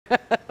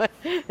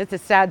It's a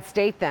sad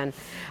state then.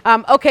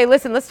 Okay,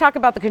 listen, let's talk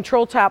about the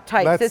control top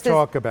tights.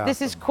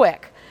 This is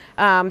quick.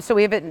 So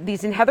we have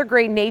these in heather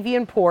gray, navy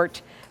and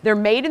port. They're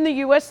made in the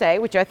USA,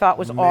 which I thought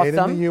was awesome.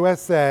 Made in the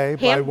USA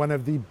by one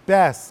of the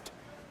best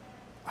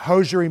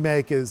hosiery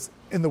makers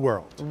in the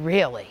world.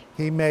 Really?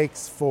 He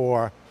makes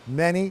for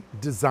many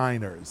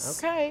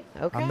designers. Okay.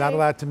 I'm not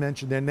allowed to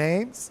mention their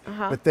names,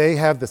 but they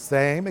have the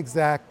same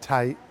exact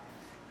tight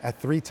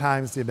at 3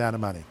 times the amount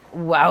of money.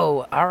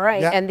 Whoa, all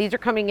right. Yep. And these are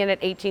coming in at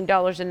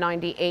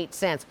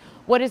 $18.98.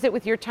 What is it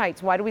with your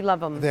tights? Why do we love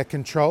them? They're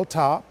control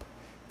top.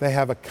 They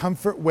have a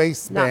comfort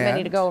waistband. Not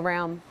many to go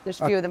around.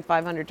 There's a few of them,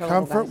 500 total.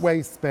 Comfort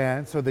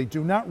waistband, so they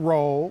do not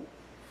roll.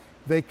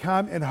 They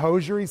come in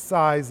hosiery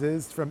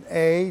sizes from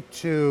A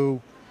to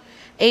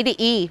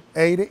E.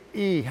 A to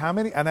E. How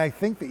many? And I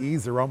think the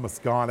E's are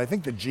almost gone. I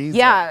think the G's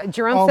Yeah,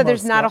 Jerome said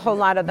there's not a whole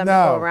lot of them to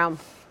go around.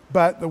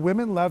 But the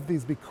women love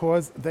these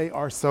because they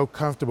are so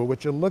comfortable.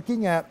 What you're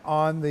looking at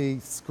on the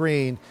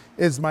screen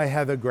is my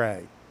heather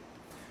gray.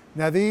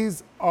 Now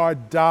these are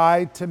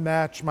dyed to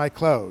match my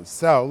clothes.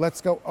 So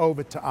let's go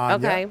over to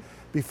Anya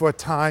before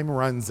time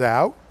runs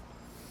out.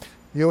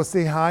 You'll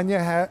see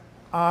Anya,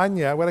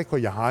 what do I call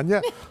you,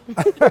 Anya?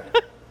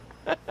 Get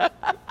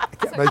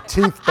my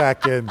teeth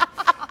back in.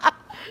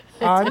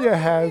 Anya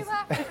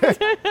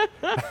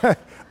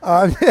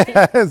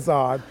has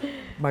on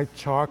my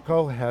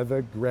charcoal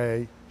heather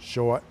gray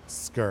short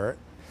skirt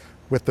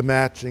with the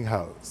matching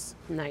hose.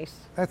 Nice.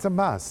 That's a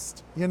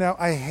must. You know,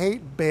 I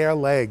hate bare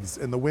legs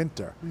in the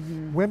winter.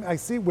 I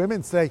see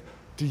women say,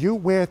 do you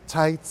wear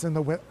tights in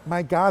the winter?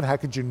 My God, how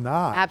could you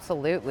not?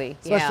 Absolutely.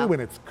 Especially when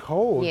it's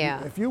cold.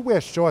 Yeah. If you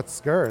wear short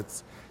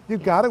skirts,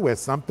 you've got to wear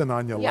something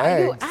on your Yeah,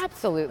 legs. you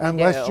absolutely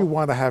Unless do. you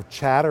want to have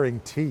chattering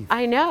teeth.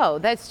 I know.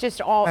 That's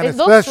just all. And it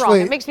looks wrong.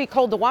 It makes me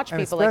cold to watch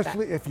people like that.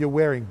 Especially if you're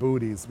wearing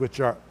booties, which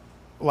are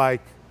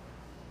like,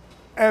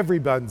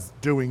 everyone's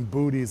doing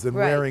booties and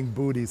wearing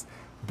booties.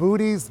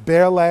 Booties,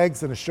 bare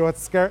legs, and a short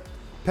skirt,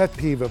 pet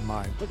peeve of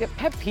mine. Look at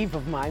pet peeve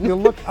of mine. You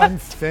look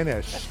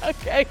unfinished.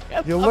 Okay.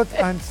 You look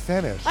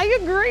unfinished. I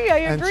agree.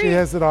 And she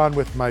has it on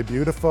with my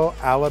beautiful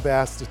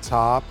alabaster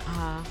top.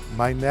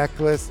 My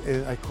necklace,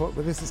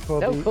 this is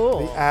called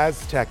the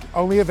Aztec.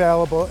 Only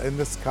available in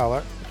this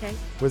color. Okay.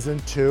 Was in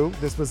 2.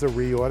 This was a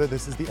reorder.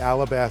 This is the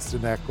alabaster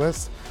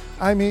necklace.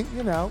 I mean,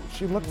 you know,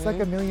 she looks like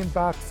 $1 million,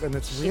 and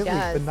it's really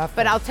for nothing.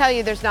 But I'll tell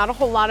you, there's not a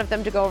whole lot of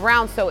them to go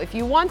around. So if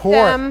you want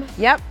them,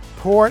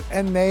 Port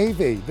and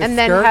navy. And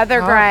then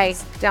heather gray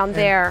down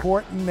there.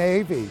 Port and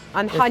navy.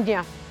 On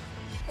Hanya.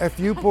 If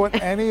you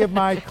bought any of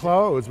my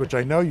clothes, which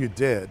I know you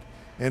did,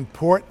 in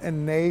port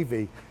and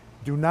navy,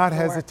 do not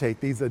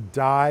hesitate. These are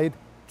dyed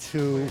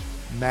to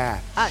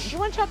match. Do you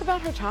want to talk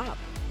about her top?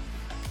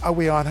 Are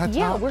we on her top?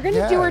 Yeah, we're going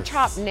to do her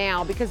top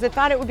now because I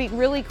thought it would be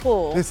really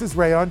cool. This is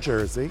rayon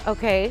jersey.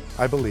 Okay.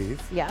 I believe.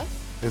 Yes.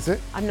 Is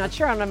it? I'm not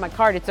sure. I don't have my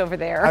card. It's over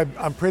there.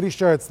 I'm pretty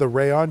sure it's the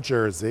rayon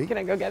jersey. Can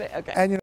I go get it? Okay. And you know,